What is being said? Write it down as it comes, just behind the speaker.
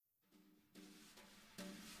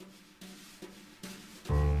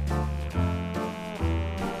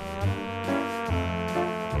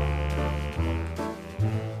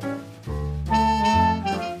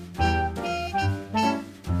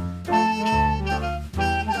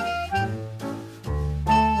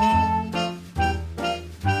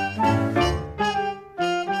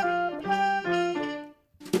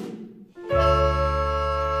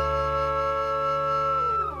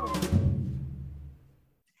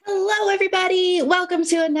everybody. Welcome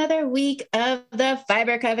to another week of the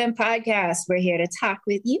Fiber Coven podcast. We're here to talk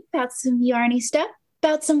with you about some yarny stuff,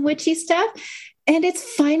 about some witchy stuff. And it's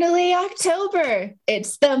finally October.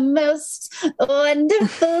 It's the most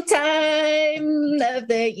wonderful time of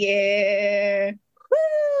the year.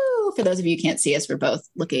 Woo! For those of you who can't see us, we're both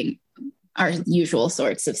looking our usual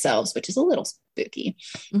sorts of selves, which is a little spooky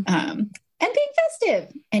and being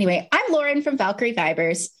festive. Anyway, I'm Lauren from Valkyrie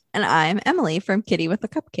Fibers. And I'm Emily from Kitty with a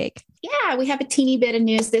Cupcake. Yeah, we have a teeny bit of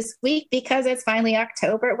news this week because it's finally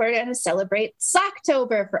October. We're going to celebrate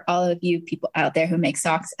Socktober for all of you people out there who make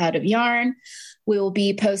socks out of yarn. We will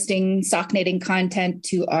be posting sock knitting content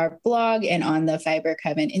to our blog and on the Fiber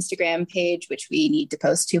Coven Instagram page, which we need to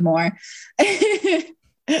post to more.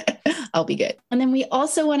 I'll be good. And then we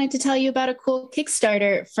also wanted to tell you about a cool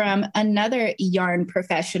Kickstarter from another yarn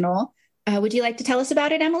professional. Would you like to tell us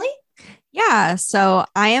about it, Emily? Yeah, so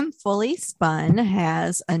I Am Fully Spun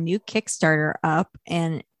has a new Kickstarter up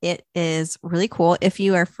and it is really cool. If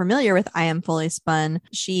you are familiar with I Am Fully Spun,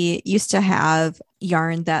 she used to have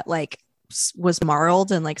yarn that was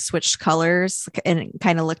marled and switched colors and it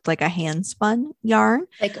kind of looked like a hand spun yarn.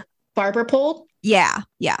 Like barber pole? Yeah.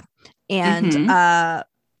 And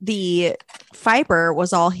the fiber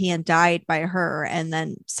was all hand dyed by her and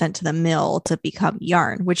then sent to the mill to become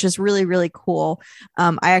yarn, which is really, really cool.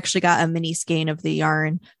 I actually got a mini skein of the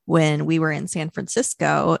yarn when we were in San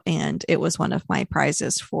Francisco, and it was one of my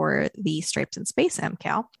prizes for the Stripes in Space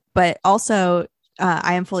MCAL. But also,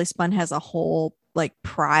 I Am Fully Spun has a whole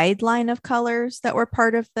pride line of colors that were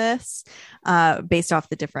part of this based off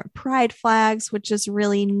the different pride flags, which is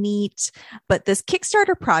really neat. But this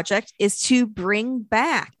Kickstarter project is to bring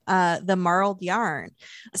back the marled yarn.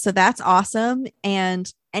 So that's awesome.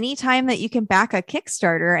 And anytime that you can back a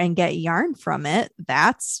Kickstarter and get yarn from it,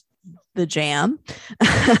 that's the jam.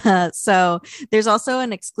 So there's also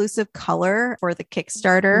an exclusive color for the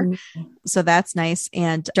Kickstarter. So that's nice.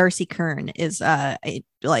 And Darcy Kern is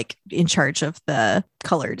in charge of the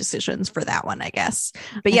color decisions for that one, I guess.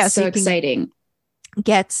 But yeah, so exciting.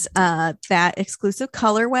 Get that exclusive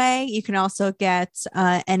colorway. You can also get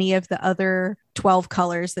any of the other 12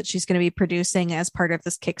 colors that she's going to be producing as part of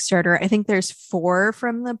this Kickstarter. I think there's 4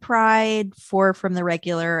 from the Pride, 4 from the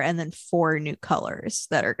regular, and then 4 new colors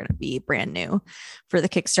that are going to be brand new for the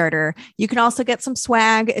Kickstarter. You can also get some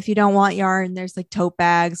swag if you don't want yarn. There's tote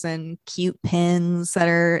bags and cute pins that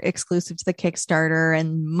are exclusive to the Kickstarter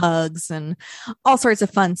and mugs and all sorts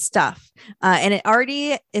of fun stuff. And it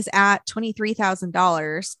already is at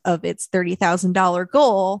 $23,000 of its $30,000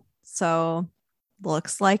 goal. So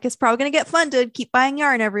looks like it's probably going to get funded. Keep buying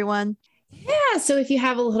yarn, everyone. Yeah. So if you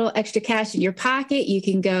have a little extra cash in your pocket, you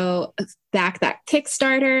can go back that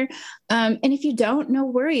Kickstarter. And if you don't, no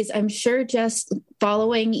worries. I'm sure just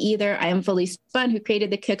following either I Am Fully Spun, who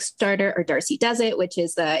created the Kickstarter, or Darcy Does It, which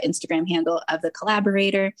is the Instagram handle of the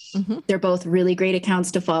collaborator. They're both really great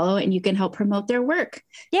accounts to follow, and you can help promote their work.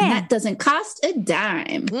 Yeah. And that doesn't cost a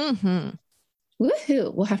dime. Woohoo.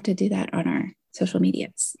 We'll have to do that on our social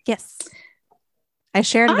medias. Yes. I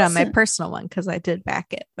shared it on my personal one because I did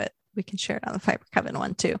back it, but we can share it on the Fiber Coven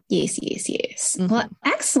one too. Yes. Well,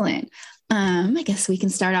 excellent. I guess we can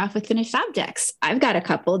start off with finished objects. I've got a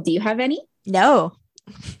couple. Do you have any? No.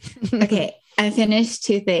 Okay. I finished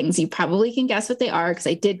 2 things. You probably can guess what they are because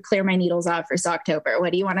I did clear my needles off for Socktober.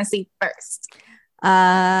 What do you want to see first? The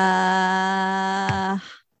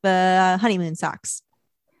honeymoon socks.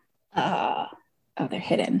 Oh, they're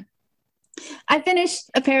hidden. I finished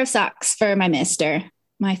a pair of socks for my mister,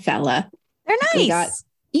 my fella. They're nice.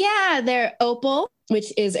 They're Opal,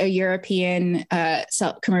 which is a European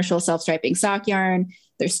commercial self-striping sock yarn.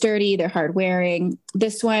 They're sturdy, they're hard wearing.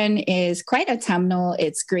 This one is quite autumnal.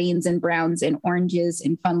 It's greens and browns and oranges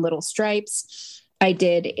in fun little stripes. I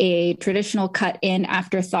did a traditional cut in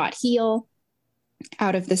afterthought heel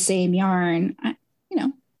out of the same yarn.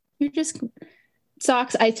 You're just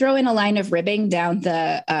socks. I throw in a line of ribbing down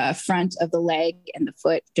the front of the leg and the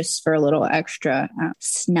foot just for a little extra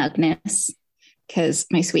snugness because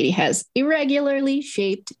my sweetie has irregularly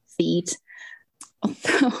shaped feet.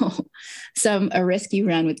 Although a risky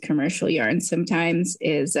run with commercial yarn sometimes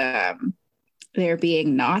is there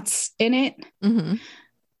being knots in it.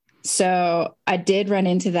 So I did run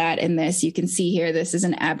into that in this. You can see here, this is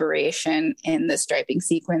an aberration in the striping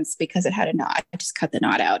sequence because it had a knot. I just cut the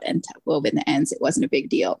knot out and wove in the ends. It wasn't a big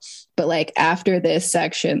deal. But after this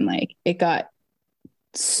section, it got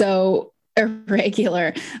so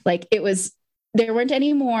irregular. There weren't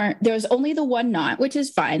any more. There was only the one knot, which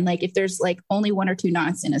is fine. If there's only 1 or 2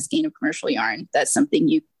 knots in a skein of commercial yarn, that's something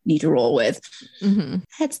you need to roll with.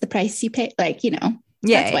 That's the price you pay. That's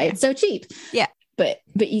why it's so cheap. Yeah. but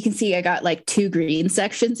you can see I got like 2 green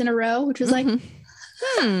sections in a row, which was like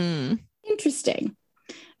interesting.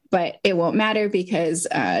 But it won't matter because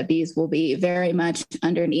these will be very much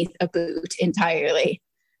underneath a boot entirely.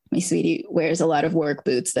 My sweetie wears a lot of work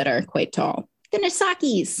boots that are quite tall. Finished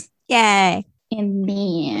Sakis. Yay. And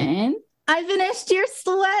then I finished your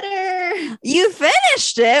sweater. You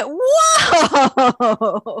finished it? Whoa.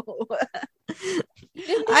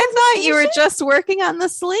 I thought you were just working on the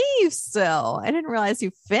sleeves still. I didn't realize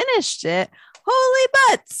you finished it. Holy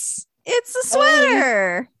butts. It's a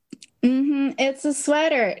sweater. It's a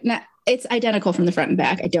sweater. Now, it's identical from the front and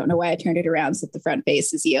back. I don't know why I turned it around so that the front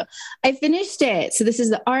faces you. I finished it. So this is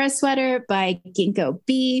the Aura sweater by Ginkgo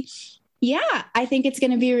Bee. Yeah, I think it's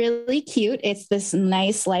going to be really cute. It's this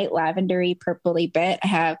nice light lavendery purpley bit. I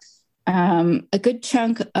have a good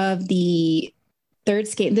chunk of the third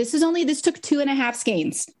skein. This took 2.5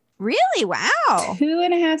 skeins. Really? Wow.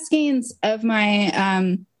 2.5 skeins of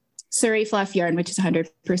my Surrey fluff yarn, which is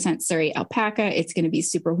 100% Surrey alpaca. It's going to be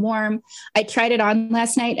super warm. I tried it on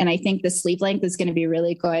last night, and I think the sleeve length is going to be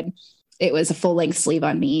really good. It was a full length sleeve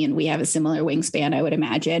on me, and we have a similar wingspan, I would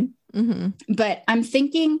imagine. But I'm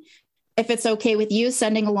thinking, if it's okay with you,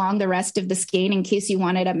 sending along the rest of the skein in case you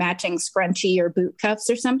wanted a matching scrunchie or boot cuffs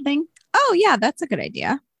or something. Oh yeah, that's a good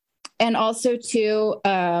idea. And also too,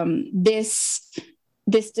 this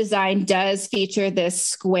design does feature this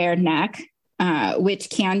square neck, which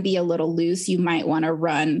can be a little loose. You might want to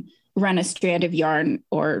run a strand of yarn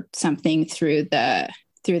or something through the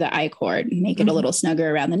I-cord and make it a little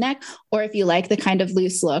snugger around the neck. Or if you like the kind of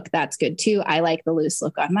loose look, that's good too. I like the loose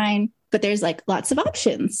look on mine, but there's like lots of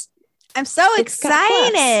options. I'm so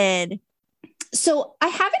excited. So I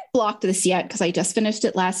haven't blocked this yet because I just finished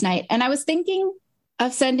it last night, and I was thinking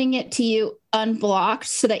of sending it to you unblocked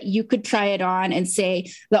so that you could try it on and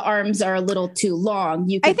say the arms are a little too long.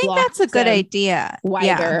 You could I think that's a good idea.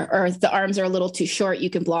 Wider, or if the arms are a little too short, you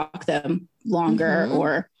can block them longer.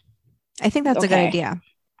 Or I think that's a good idea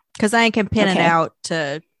because I can pin it out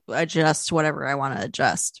to adjust whatever I want to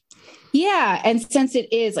adjust. Yeah. And since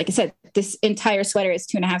it is, like I said, this entire sweater is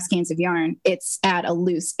 2.5 skeins of yarn. It's at a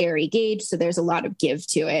loose, airy gauge. So there's a lot of give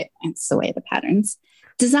to it. And it's the way the pattern's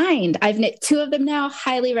designed. I've knit 2 of them now.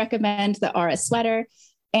 Highly recommend the Aura sweater.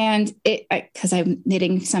 And because I'm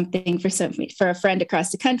knitting something for a friend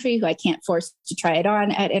across the country who I can't force to try it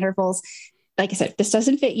on at intervals. Like I said, if this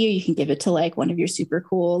doesn't fit you, you can give it to like one of your super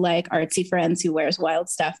cool, like artsy friends who wears wild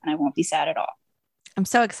stuff, and I won't be sad at all. I'm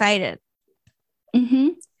so excited.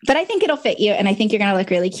 But I think it'll fit you, and I think you're going to look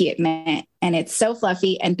really cute in it. And it's so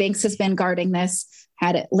fluffy. And Binks has been guarding this,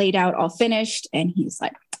 had it laid out all finished, and he's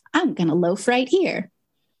like, I'm going to loaf right here.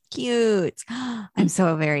 Cute. I'm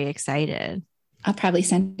so very excited. I'll probably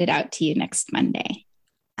send it out to you next Monday.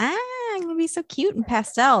 I'm going to be so cute and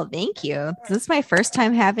pastel. Thank you. This is my first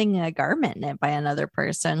time having a garment knit by another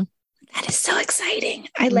person. That is so exciting.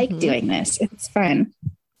 I like doing this. It's fun.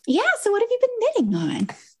 Yeah. So what have you been knitting on?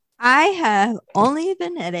 I have only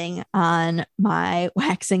been knitting on my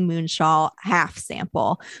Waxing Moon Shawl half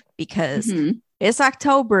sample because it's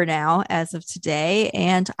October now as of today,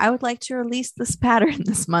 and I would like to release this pattern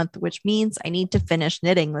this month, which means I need to finish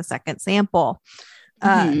knitting the second sample.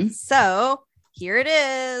 So here it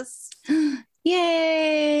is.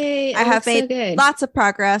 Yay! I have made lots of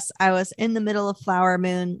progress. I was in the middle of Flower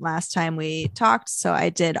Moon last time we talked, so I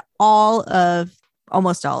did almost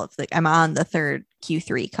all of I'm on the third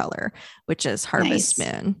Q3 color, which is Harvest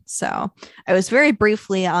Moon. So I was very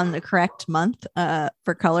briefly on the correct month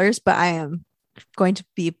for colors, but I am going to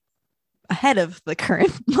be ahead of the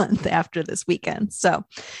current month after this weekend. So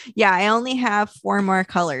yeah, I only have 4 more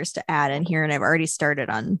colors to add in here, and I've already started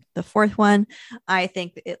on the 4th one. I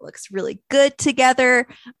think it looks really good together.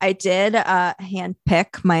 I did hand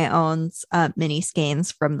pick my own mini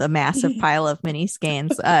skeins from the massive pile of mini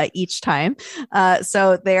skeins each time.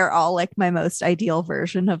 So they're all like my most ideal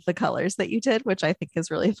version of the colors that you did, which I think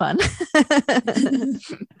is really fun.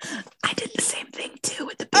 I did the same thing too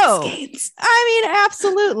with the big skeins. I mean,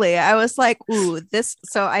 absolutely. I was like, ooh, this.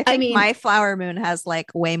 So I think my Flower Moon has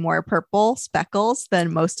like way more purple speckles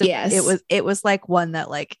than most of it was like one that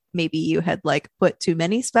like maybe you had like put too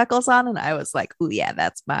many speckles on, and I was like, ooh, yeah,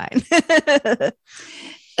 that's mine.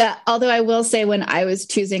 Although I will say, when I was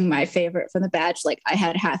choosing my favorite from the batch, like I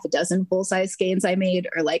had half a dozen full size skeins I made,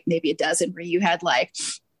 or like maybe a dozen where you had like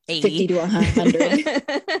 50 to 100.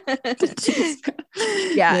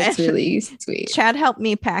 Yeah, that's really sweet. Chad helped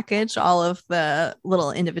me package all of the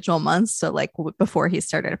little individual months. So like before he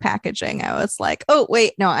started packaging, I was like, oh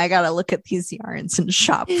wait, no, I gotta look at these yarns and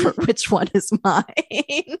shop for which one is mine.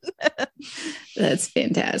 That's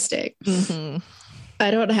fantastic.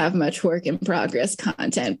 I don't have much work in progress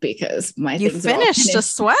content because my You things are all finished a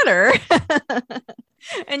finished. sweater.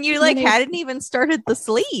 And you like Finished. hadn't even started the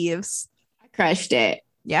sleeves. I crushed it.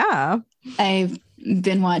 Yeah. I've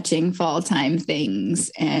been watching fall time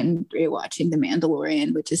things and rewatching The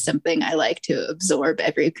Mandalorian, which is something I like to absorb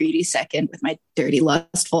every greedy second with my dirty,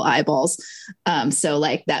 lustful eyeballs. So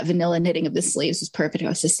like that vanilla knitting of the sleeves was perfect. I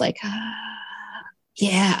was just like,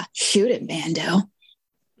 yeah, shoot it, Mando.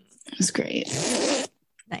 It was great.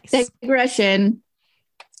 Nice. Digression.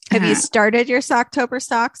 Have you started your Socktober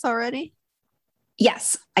socks already?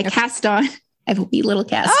 Yes, I cast on. I have a wee little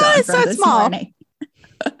cast on it's from so this small. morning.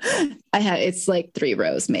 It's like 3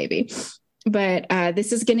 rows maybe. But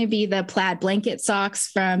this is going to be the plaid blanket socks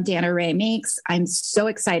from Dana Ray Makes. I'm so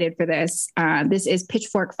excited for this. This is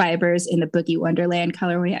Pitchfork Fibers in the Boogie Wonderland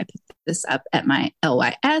colorway. I picked this up at my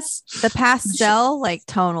LYS. The pastel like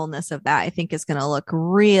tonalness of that I think is going to look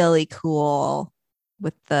really cool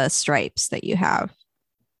with the stripes that you have.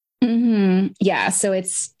 Mm-hmm. Yeah, so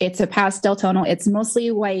it's a pastel tonal. It's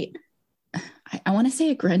mostly white. I want to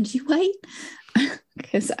say a grungy white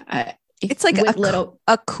because it's like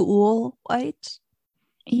a cool white,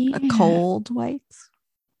 yeah. a cold white.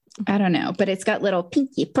 I don't know, but it's got little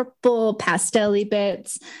pinky purple pastel-y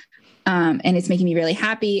bits. And it's making me really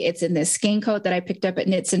happy. It's in this skein coat that I picked up at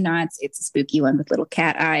Knits and Knots. It's a spooky one with little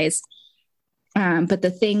cat eyes. But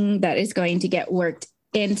the thing that is going to get worked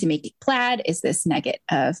in to make it plaid is this nugget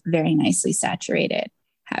of very nicely saturated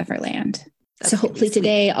Haverland. So hopefully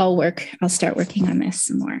today I'll start working on this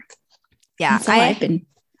some more. Yeah,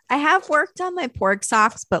 I have worked on my pork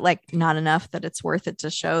socks, but like not enough that it's worth it to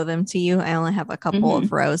show them to you. I only have a couple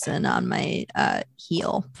of rows in on my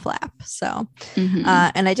heel flap. So,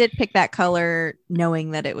 and I did pick that color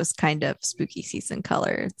knowing that it was kind of spooky season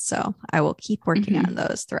color. So I will keep working on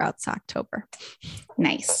those throughout October.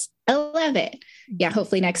 Nice. I love it. Yeah.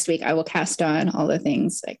 Hopefully next week I will cast on all the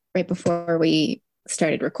things. Like right before we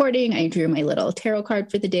started recording, I drew my little tarot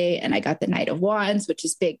card for the day and I got the Knight of Wands, which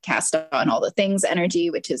is big cast on all the things energy,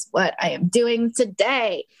 which is what I am doing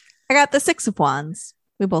today. I got the 6 of Wands.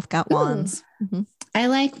 We both got wands. I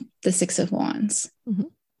like the 6 of Wands.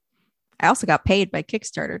 I also got paid by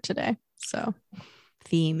Kickstarter today. So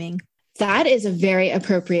theming. That is a very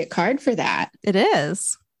appropriate card for that. It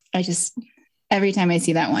is. Every time I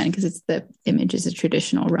see that one, because it's the image is a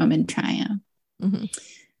traditional Roman triumph.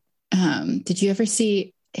 Did you ever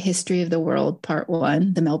see History of the World Part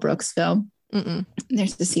 1, the Mel Brooks film?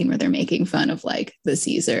 There's the scene where they're making fun of like the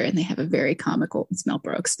Caesar and they have a very comical, it's Mel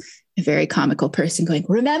Brooks, a very comical person going,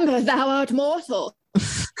 "Remember thou art mortal,"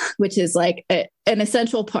 which is like an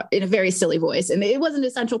essential part in a very silly voice. And it was an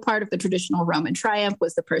essential part of the traditional Roman triumph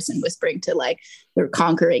was the person whispering to like their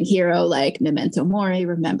conquering hero, like "Memento mori,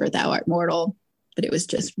 remember thou art mortal." But it was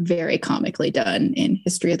just very comically done in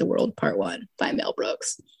History of the World Part 1 by Mel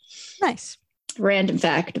Brooks. Nice. Random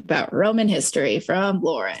fact about Roman history from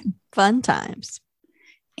Lauren. Fun times.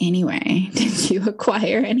 Anyway, did you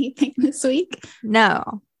acquire anything this week?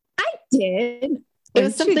 No. I did. It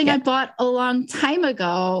was something I bought a long time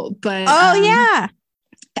ago, but yeah.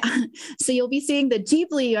 So you'll be seeing the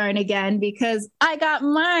Ghibli yarn again because I got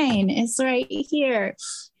mine. It's right here.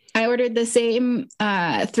 I ordered the same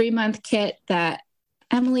 3-month kit that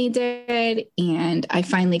Emily did, and I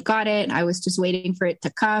finally got it. I was just waiting for it to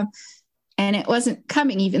come, and it wasn't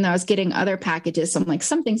coming, even though I was getting other packages. So I'm like,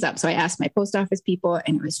 something's up. So I asked my post office people,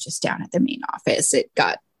 and it was just down at the main office. It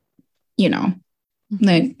got,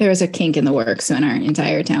 there was a kink in the works, and our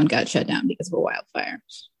entire town got shut down because of a wildfire.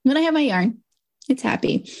 When I have my yarn, it's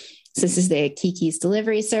happy. So this is the Kiki's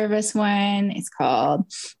delivery service one. It's called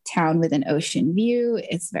Town with an Ocean View.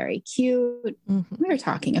 It's very cute. We were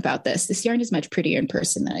talking about this. This yarn is much prettier in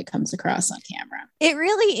person than it comes across on camera. It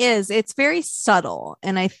really is. It's very subtle.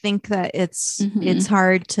 And I think that it's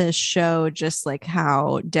hard to show just like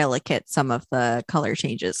how delicate some of the color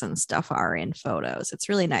changes and stuff are in photos. It's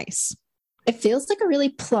really nice. It feels like a really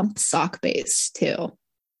plump sock base too.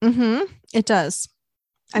 It does.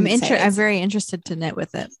 I'm very interested to knit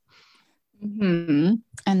with it. And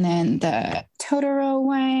then the Totoro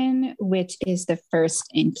one, which is the first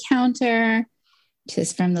encounter, which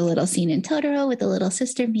is from the little scene in Totoro with the little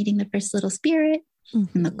sister meeting the first little spirit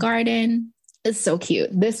in the garden. It's so cute.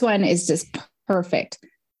 This one is just perfect.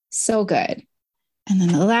 So good. And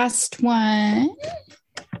then the last one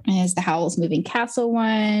is the Howl's Moving Castle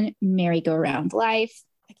one, Merry-Go-Round Life.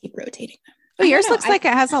 I keep rotating them. Oh, yours looks like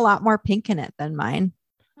it has a lot more pink in it than mine.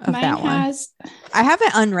 Of mine that one. I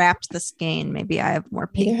haven't unwrapped the skein. Maybe I have more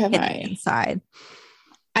pink inside.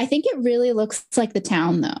 I think it really looks like the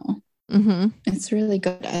town though. It's really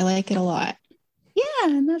good. I like it a lot. Yeah,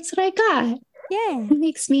 and that's what I got. Yeah. It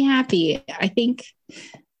makes me happy.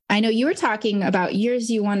 I know you were talking about years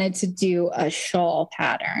you wanted to do a shawl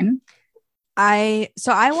pattern. I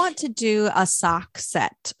want to do a sock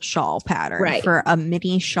set shawl pattern Right. for a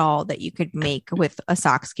mini shawl that you could make with a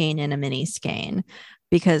sock skein and a mini skein,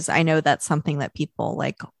 because I know that's something that people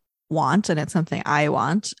like want, and it's something I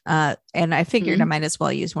want. And I figured I might as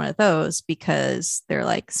well use one of those because they're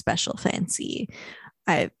like special fancy.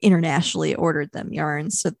 I've internationally ordered them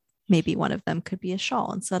yarns, so maybe one of them could be a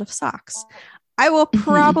shawl instead of socks. I will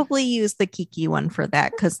probably use the Kiki one for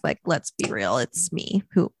that because, like, let's be real, it's me.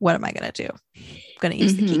 What am I going to do? I'm going to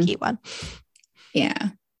use the Kiki one. Yeah.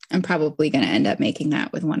 I'm probably going to end up making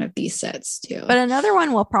that with one of these sets too. But another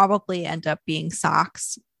one will probably end up being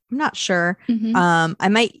socks. I'm not sure. I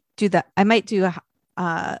might do that. I might do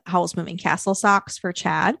Howl's Moving Castle socks for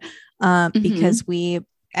Chad because we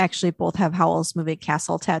actually both have Howl's Moving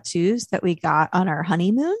Castle tattoos that we got on our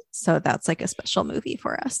honeymoon. So that's like a special movie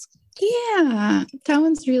for us. Yeah, that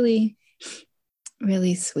one's really,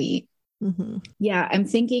 really sweet. Yeah, I'm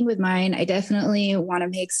thinking with mine, I definitely want to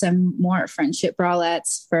make some more friendship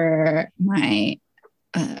bralettes for my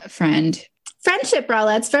friend. Friendship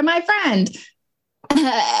bralettes for my friend.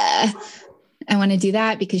 I want to do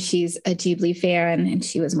that because she's a Ghibli fan and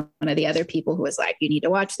she was one of the other people who was like, you need to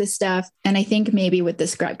watch this stuff. And I think maybe with the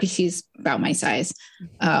scrap, because she's about my size,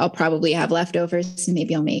 I'll probably have leftovers and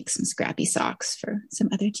maybe I'll make some scrappy socks for some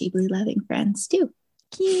other Ghibli loving friends too.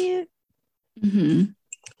 Cute.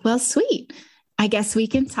 Well, sweet. I guess we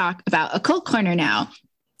can talk about Occult Corner now.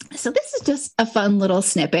 So this is just a fun little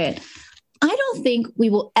snippet. I don't think we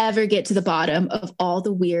will ever get to the bottom of all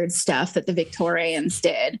the weird stuff that the Victorians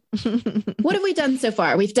did. What have we done so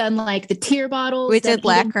far? We've done like the tear bottles. We did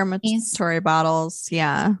lacrimatory bottles.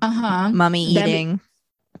 Yeah. Mummy eating.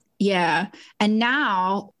 Yeah. And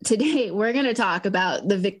now today we're going to talk about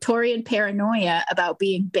the Victorian paranoia about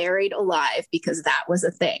being buried alive, because that was a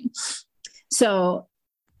thing. So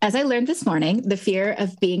as I learned this morning, the fear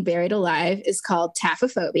of being buried alive is called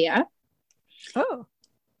taphophobia. Oh.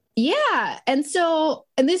 Yeah. And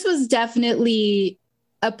this was definitely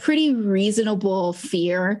a pretty reasonable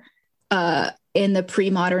fear in the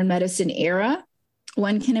pre-modern medicine era,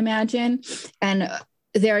 one can imagine. And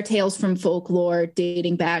there are tales from folklore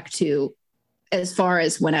dating back to as far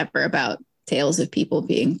as whenever about tales of people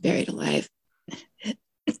being buried alive.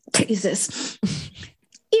 Jesus.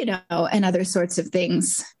 And other sorts of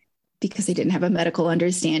things, because they didn't have a medical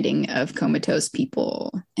understanding of comatose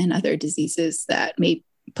people and other diseases that may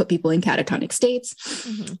put people in catatonic states.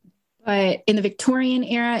 But in the Victorian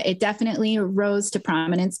era, it definitely rose to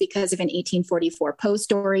prominence because of an 1844 Poe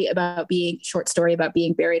short story about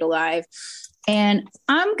being buried alive. And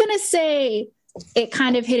I'm going to say it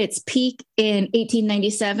kind of hit its peak in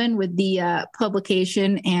 1897 with the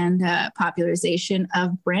publication and popularization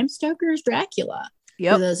of Bram Stoker's Dracula.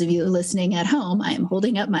 For those of you listening at home, I am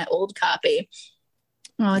holding up my old copy.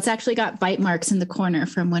 Oh, it's actually got bite marks in the corner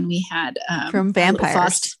from when we had from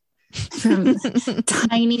vampires, from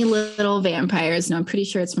tiny little vampires. No, I'm pretty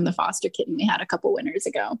sure it's from the foster kitten we had a couple winters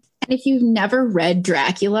ago. And if you've never read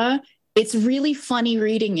Dracula, it's really funny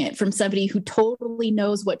reading it from somebody who totally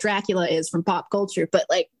knows what Dracula is from pop culture. But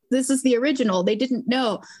like, this is the original. They didn't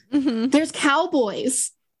know. There's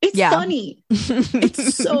cowboys. It's funny.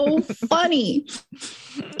 It's so funny.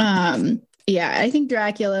 I think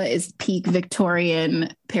Dracula is peak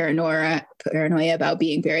Victorian paranoia about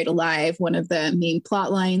being buried alive. One of the main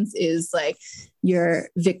plot lines is like your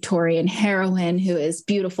Victorian heroine who is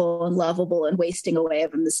beautiful and lovable and wasting away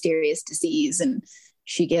of a mysterious disease. And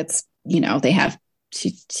she gets, she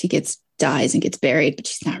dies and gets buried, but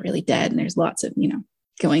she's not really dead. And there's lots of,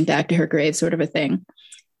 going back to her grave sort of a thing.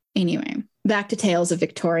 Anyway, back to tales of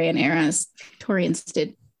Victorian eras. Victorians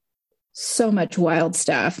did so much wild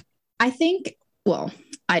stuff. I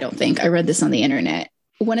don't think, I read this on the internet.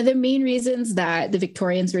 One of the main reasons that the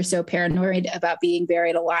Victorians were so paranoid about being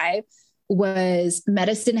buried alive was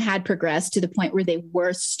medicine had progressed to the point where they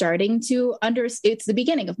were starting to it's the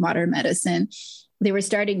beginning of modern medicine. They were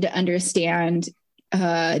starting to understand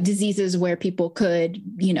diseases where people could,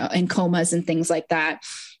 in comas and things like that.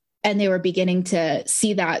 And they were beginning to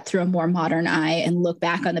see that through a more modern eye and look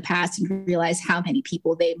back on the past and realize how many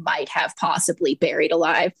people they might have possibly buried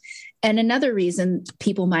alive. And another reason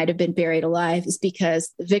people might have been buried alive is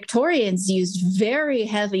because Victorians used very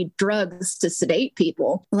heavy drugs to sedate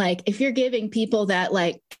people. Like if you're giving people that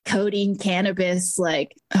like codeine, cannabis,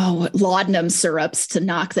 laudanum syrups to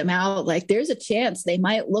knock them out, like there's a chance they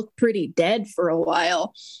might look pretty dead for a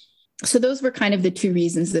while. So those were kind of the two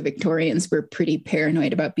reasons the Victorians were pretty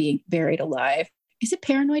paranoid about being buried alive. Is it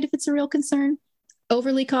paranoid if it's a real concern?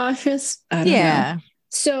 overly cautious. I don't know.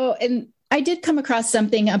 So, and I did come across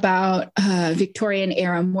something about Victorian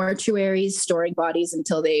era mortuaries storing bodies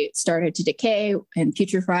until they started to decay and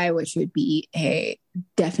putrefy, which would be a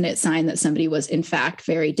definite sign that somebody was in fact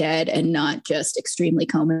very dead and not just extremely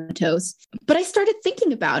comatose. But I started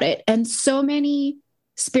thinking about it, and so many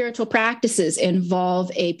spiritual practices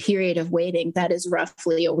involve a period of waiting that is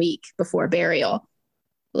roughly a week before burial.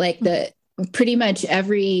 Like pretty much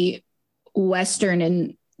every Western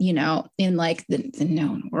and in like the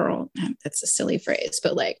known world, that's a silly phrase,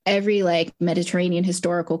 but like every like Mediterranean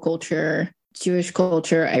historical culture, Jewish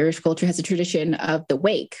culture, Irish culture has a tradition of the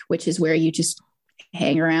wake, which is where you just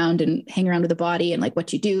hang around with the body, and like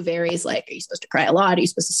what you do varies. Like, are you supposed to cry a lot? Are you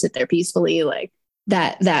supposed to sit there peacefully? Like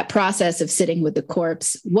that process of sitting with the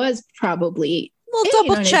corpse was probably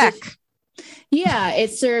double check. It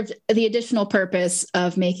served the additional purpose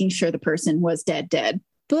of making sure the person was dead.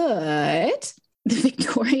 But the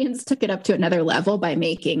Victorians took it up to another level by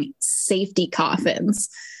making safety coffins,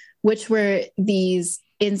 which were these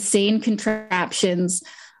insane contraptions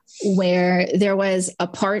where there was a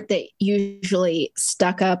part that usually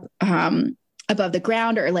stuck up above the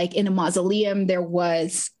ground, or like in a mausoleum, there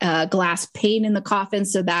was a glass pane in the coffin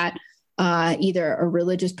so that either a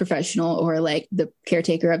religious professional or like the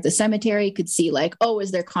caretaker of the cemetery could see like, oh,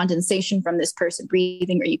 is there condensation from this person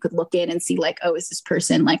breathing? Or you could look in and see like, oh, is this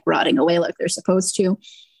person like rotting away like they're supposed to?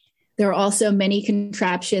 There are also many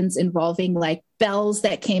contraptions involving like bells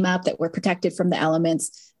that came up that were protected from the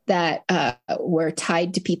elements that were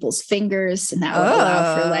tied to people's fingers, and that would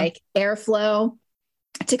allow for like airflow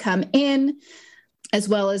to come in, as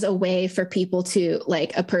well as a way for people to,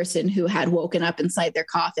 like a person who had woken up inside their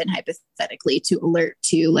coffin, hypothetically, to alert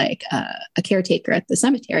to like a caretaker at the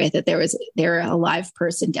cemetery that there was a live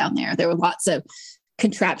person down there. There were lots of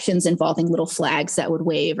contraptions involving little flags that would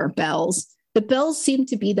wave, or bells. The bells seem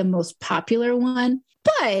to be the most popular one.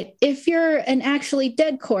 But if you're an actually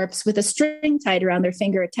dead corpse with a string tied around their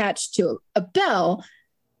finger attached to a bell,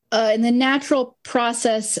 in the natural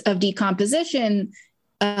process of decomposition,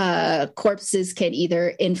 corpses can either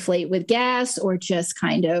inflate with gas or just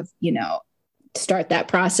kind of, start that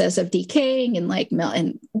process of decaying and like melt.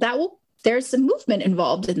 And there's some movement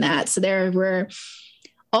involved in that. So there were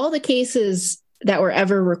all the cases that were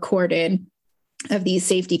ever recorded of these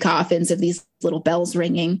safety coffins, of these little bells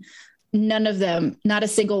ringing. None of them, not a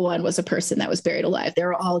single one, was a person that was buried alive. They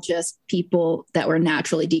were all just people that were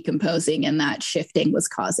naturally decomposing, and that shifting was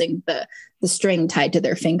causing the string tied to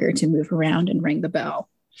their finger to move around and ring the bell.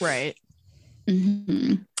 Right.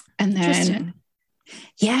 Mm-hmm. And then,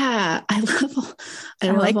 I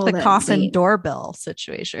like the coffin doorbell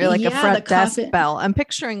situation, or like a front desk bell. I'm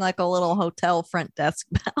picturing like a little hotel front desk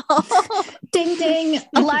bell. Ding, ding,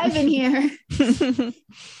 alive in here.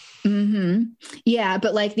 Mm-hmm. Yeah,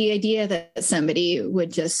 but like the idea that somebody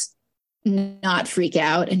would just not freak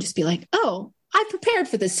out and just be like, oh, I prepared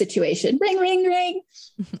for this situation. Ring, ring, ring.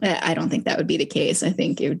 I don't think that would be the case. I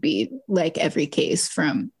think it would be like every case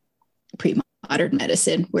from pre-modern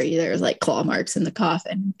medicine where there's like claw marks in the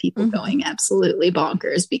coffin, people going absolutely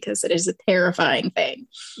bonkers because it is a terrifying thing.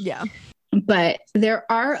 Yeah. But there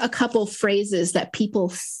are a couple phrases that people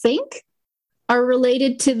think are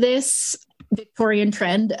related to this Victorian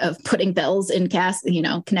trend of putting bells in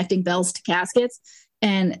connecting bells to caskets,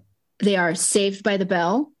 and they are saved by the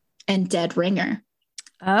bell and dead ringer.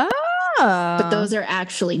 Oh, but those are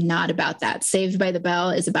actually not about that. Saved by the bell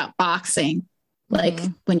is about boxing, like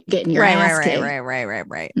when you get in your ass kicked,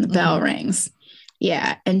 right. and the bell rings.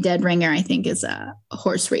 Yeah, and dead ringer, I think, is a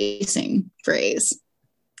horse racing phrase.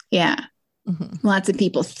 Yeah, lots of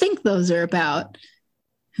people think those are about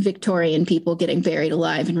Victorian people getting buried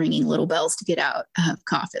alive and ringing little bells to get out of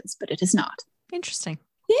coffins, but it is not. Interesting.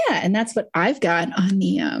 Yeah, and that's what I've got on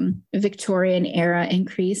the Victorian era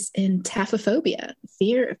increase in taphophobia,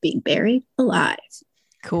 fear of being buried alive.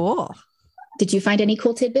 Cool. Did you find any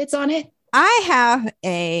cool tidbits on it? I have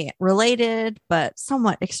a related but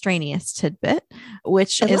somewhat extraneous tidbit,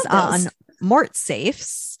 which is on mort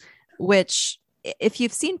safes, which, if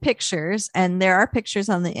you've seen pictures, and there are pictures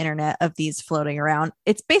on the internet of these floating around,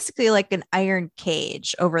 it's basically like an iron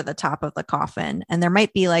cage over the top of the coffin. And there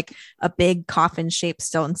might be like a big coffin shaped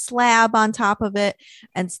stone slab on top of it.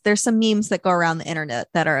 And there's some memes that go around the internet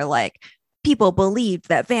that are like, people believed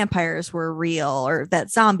that vampires were real or that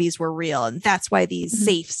zombies were real, and that's why these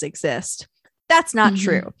safes exist. That's not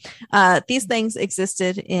true. These things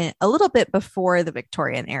existed in a little bit before the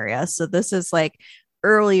Victorian era. So this is like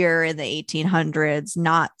earlier in the 1800s,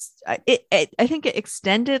 not I think it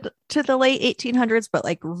extended to the late 1800s, but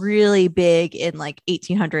like really big in like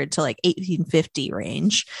 1800 to like 1850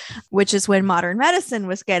 range, which is when modern medicine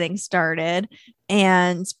was getting started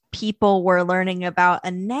and people were learning about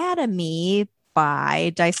anatomy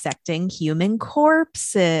by dissecting human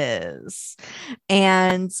corpses.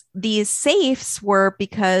 And these safes were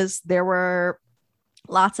because there were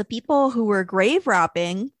lots of people who were grave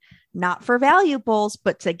robbing, not for valuables,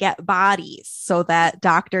 but to get bodies so that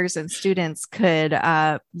doctors and students could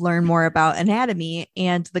learn more about anatomy.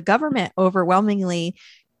 And the government overwhelmingly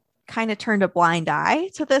kind of turned a blind eye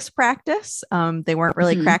to this practice. They weren't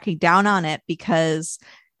really cracking down on it because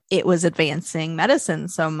it was advancing medicine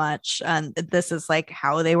so much. And this is like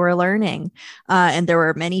how they were learning. And there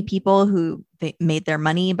were many people who they made their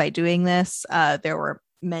money by doing this. There were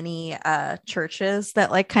many churches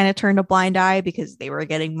that like kind of turned a blind eye because they were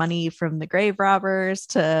getting money from the grave robbers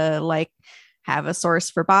to like have a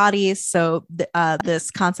source for bodies. So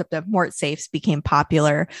this concept of mort safes became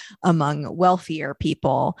popular among wealthier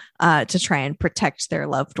people to try and protect their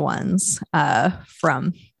loved ones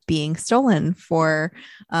from being stolen for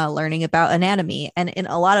learning about anatomy. And in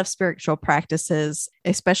a lot of spiritual practices,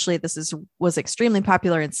 especially was extremely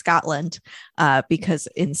popular in Scotland because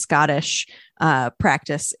in Scottish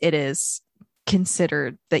practice, it is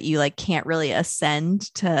considered that you like can't really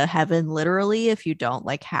ascend to heaven literally if you don't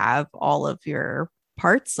like have all of your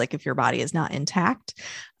parts, like if your body is not intact.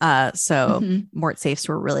 So mort safes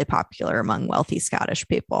were really popular among wealthy Scottish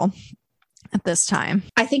people at this time.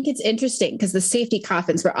 I think it's interesting because the safety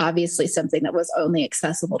coffins were obviously something that was only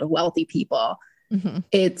accessible to wealthy people.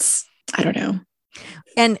 It's, I don't know.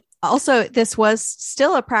 And also, this was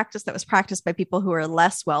still a practice that was practiced by people who were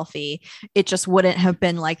less wealthy. It just wouldn't have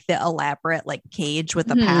been like the elaborate like cage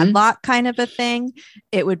with a padlock kind of a thing.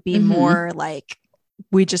 It would be more like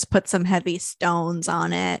we just put some heavy stones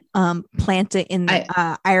on it, planting in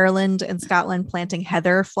Ireland and Scotland, planting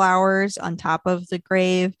heather flowers on top of the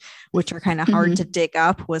grave, which are kind of hard to dig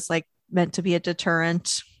up, was like meant to be a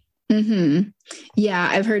deterrent. Yeah,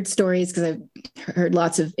 I've heard stories because I've heard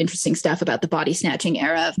lots of interesting stuff about the body snatching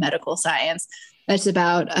era of medical science. That's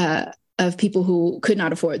about of people who could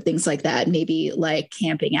not afford things like that, maybe like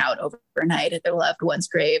camping out overnight at their loved ones'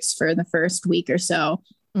 graves for the first week or so.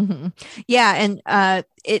 Yeah, and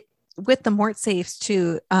it with the mort safes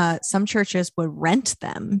too. Some churches would rent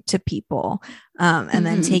them to people and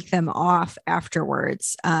then take them off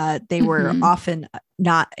afterwards. They were often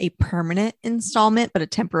not a permanent installment, but a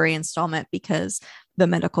temporary installment because the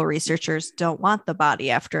medical researchers don't want the body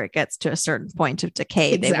after it gets to a certain point of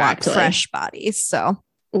decay. They want fresh bodies. So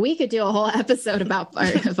we could do a whole episode about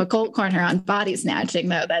of a Occult Corner on body snatching,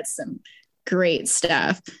 though. That's some great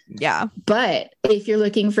stuff. Yeah. But if you're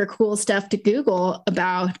looking for cool stuff to Google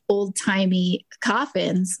about old-timey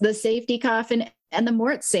coffins, the safety coffin and the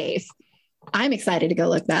mort safe, I'm excited to go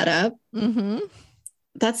look that up.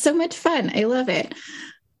 That's so much fun. I love it.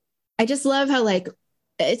 I just love how like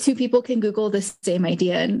two people can Google the same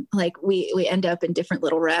idea and like we end up in different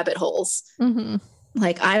little rabbit holes.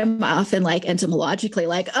 Like I'm often like entomologically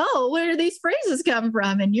like, oh, where do these phrases come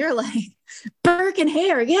from? And you're like, Burke and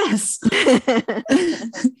Hare, yes.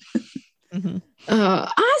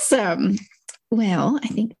 Awesome. Well, I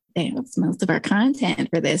think that's most of our content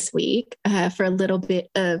for this week. For a little bit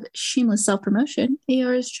of shameless self-promotion,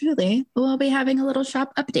 yours truly will be having a little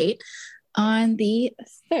shop update on the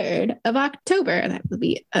 3rd of October. That will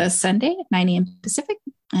be a Sunday at 9 a.m. Pacific,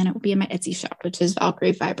 and it will be in my Etsy shop, which is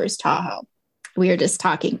Valkyrie Fibers Tahoe. We were just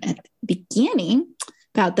talking at the beginning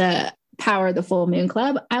about the Power of the Full Moon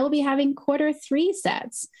Club. I will be having Q3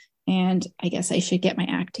 sets, and I guess I should get my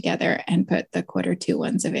act together and put the Q2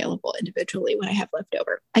 ones available individually when I have left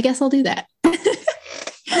over. I guess I'll do that.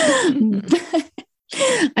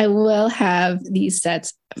 I will have these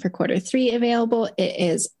sets for Q3 available. It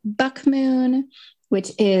is Buck Moon,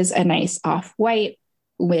 which is a nice off-white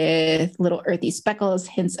with little earthy speckles,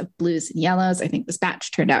 hints of blues and yellows. I think this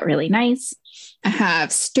batch turned out really nice. I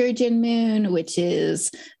have Sturgeon Moon, which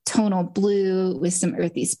is tonal blue with some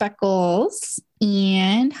earthy speckles,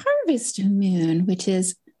 and Harvest Moon, which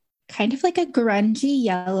is kind of like a grungy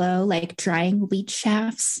yellow, like drying leech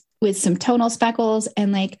shafts with some tonal speckles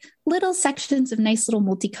and like little sections of nice little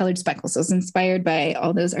multicolored speckles. So it's inspired by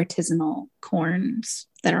all those artisanal corns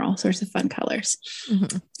that are all sorts of fun colors.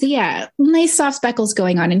 So yeah, nice soft speckles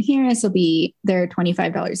going on in here. They're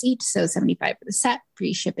 $25 each, so $75 for the set,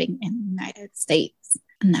 free shipping in the United States.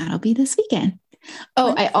 And that'll be this weekend.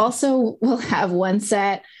 Oh, I also will have one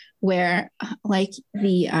set where like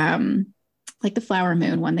the flower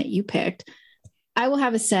moon one that you picked, I will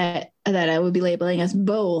have a set that I would be labeling as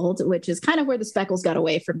bold, which is kind of where the speckles got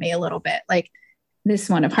away from me a little bit. Like this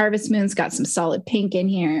one of Harvest Moon's got some solid pink in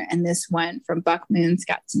here, and this one from Buck Moon's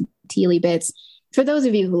got some tealy bits. For those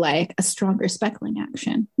of you who like a stronger speckling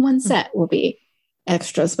action, one set will be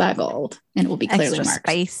extra speckled, and it will be clearly extra marked.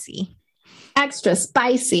 Spicy. Extra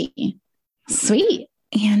spicy. Sweet.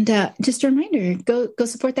 And just a reminder, go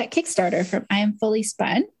support that Kickstarter from I Am Fully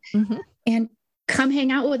Spun. Mm-hmm. And come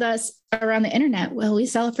hang out with us around the internet while we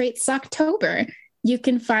celebrate Socktober. You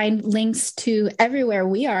can find links to everywhere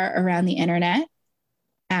we are around the internet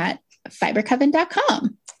at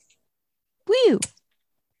fibercoven.com. Woo! Is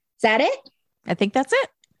that it? I think that's it.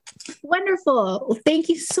 Wonderful. Well, thank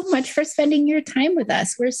you so much for spending your time with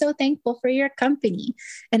us. We're so thankful for your company.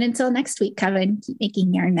 And until next week, Coven, keep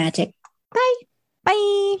making yarn magic. Bye.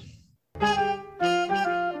 Bye.